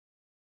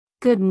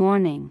Good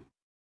morning.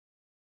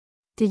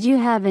 Did you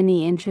have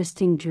any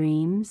interesting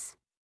dreams?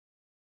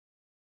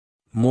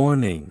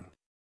 Morning.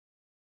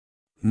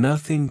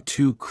 Nothing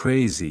too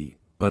crazy,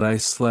 but I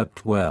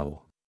slept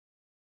well.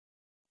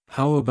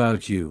 How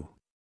about you?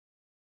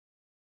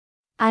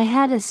 I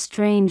had a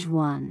strange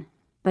one,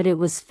 but it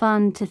was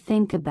fun to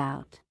think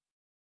about.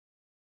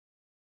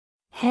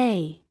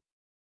 Hey,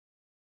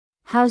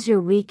 how's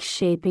your week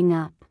shaping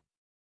up?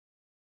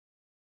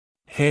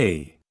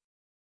 Hey.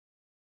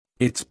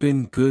 It's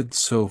been good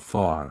so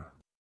far.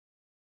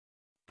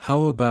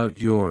 How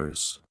about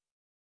yours?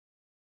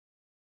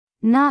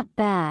 Not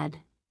bad,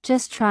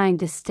 just trying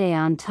to stay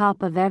on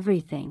top of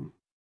everything.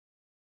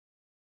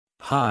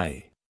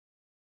 Hi.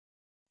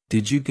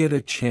 Did you get a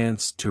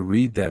chance to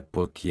read that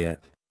book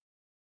yet?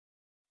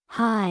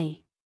 Hi.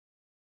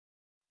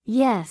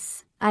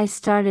 Yes, I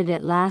started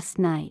it last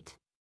night.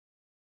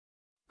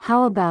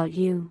 How about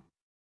you?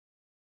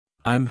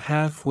 I'm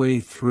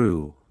halfway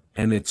through,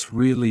 and it's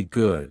really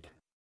good.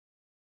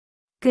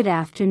 Good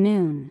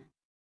afternoon.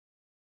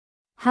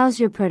 How's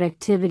your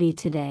productivity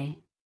today?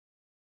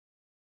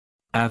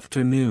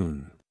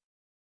 Afternoon.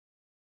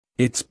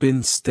 It's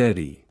been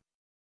steady.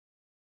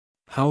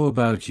 How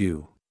about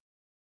you?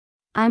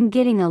 I'm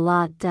getting a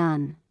lot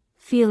done,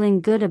 feeling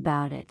good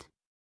about it.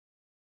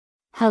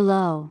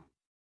 Hello.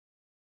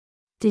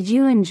 Did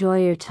you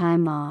enjoy your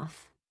time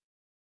off?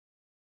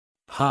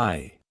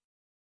 Hi.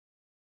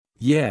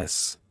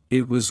 Yes,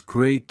 it was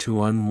great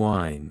to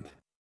unwind.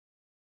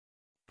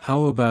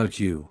 How about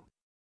you?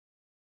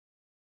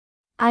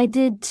 I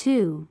did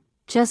too,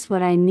 just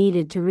what I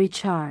needed to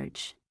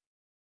recharge.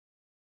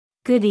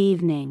 Good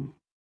evening.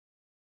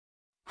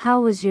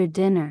 How was your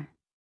dinner?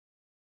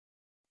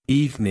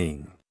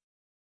 Evening.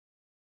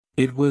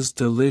 It was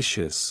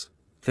delicious,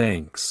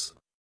 thanks.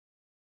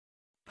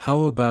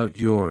 How about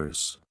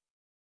yours?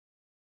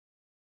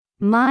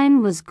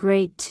 Mine was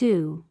great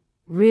too,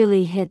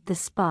 really hit the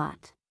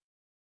spot.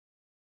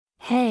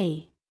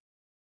 Hey.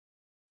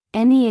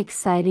 Any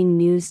exciting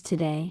news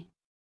today?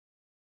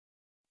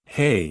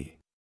 Hey.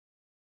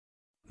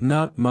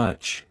 Not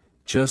much,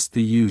 just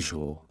the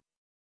usual.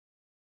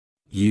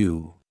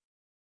 You.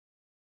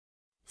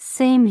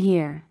 Same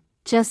here,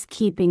 just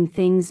keeping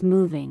things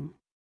moving.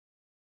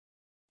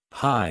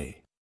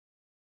 Hi.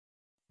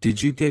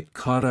 Did you get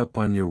caught up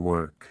on your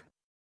work?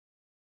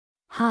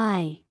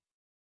 Hi.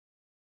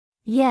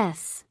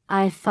 Yes,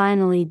 I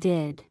finally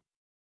did.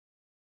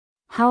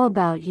 How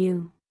about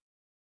you?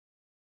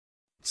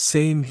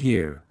 Same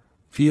here,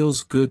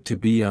 feels good to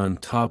be on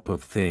top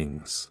of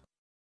things.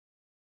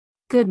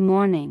 Good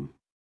morning.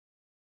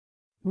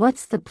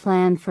 What's the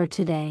plan for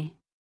today?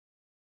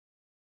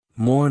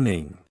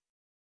 Morning.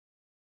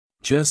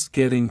 Just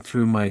getting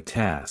through my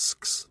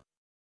tasks.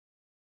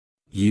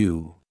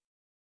 You.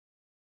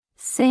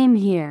 Same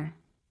here,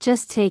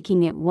 just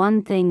taking it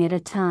one thing at a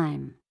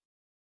time.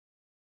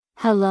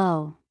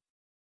 Hello.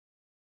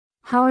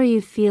 How are you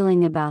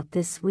feeling about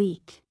this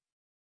week?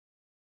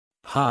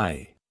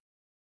 Hi.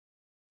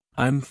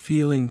 I'm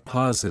feeling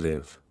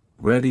positive,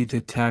 ready to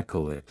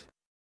tackle it.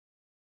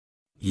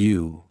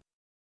 You.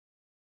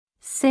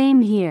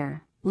 Same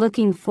here,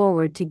 looking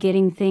forward to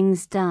getting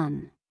things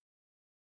done.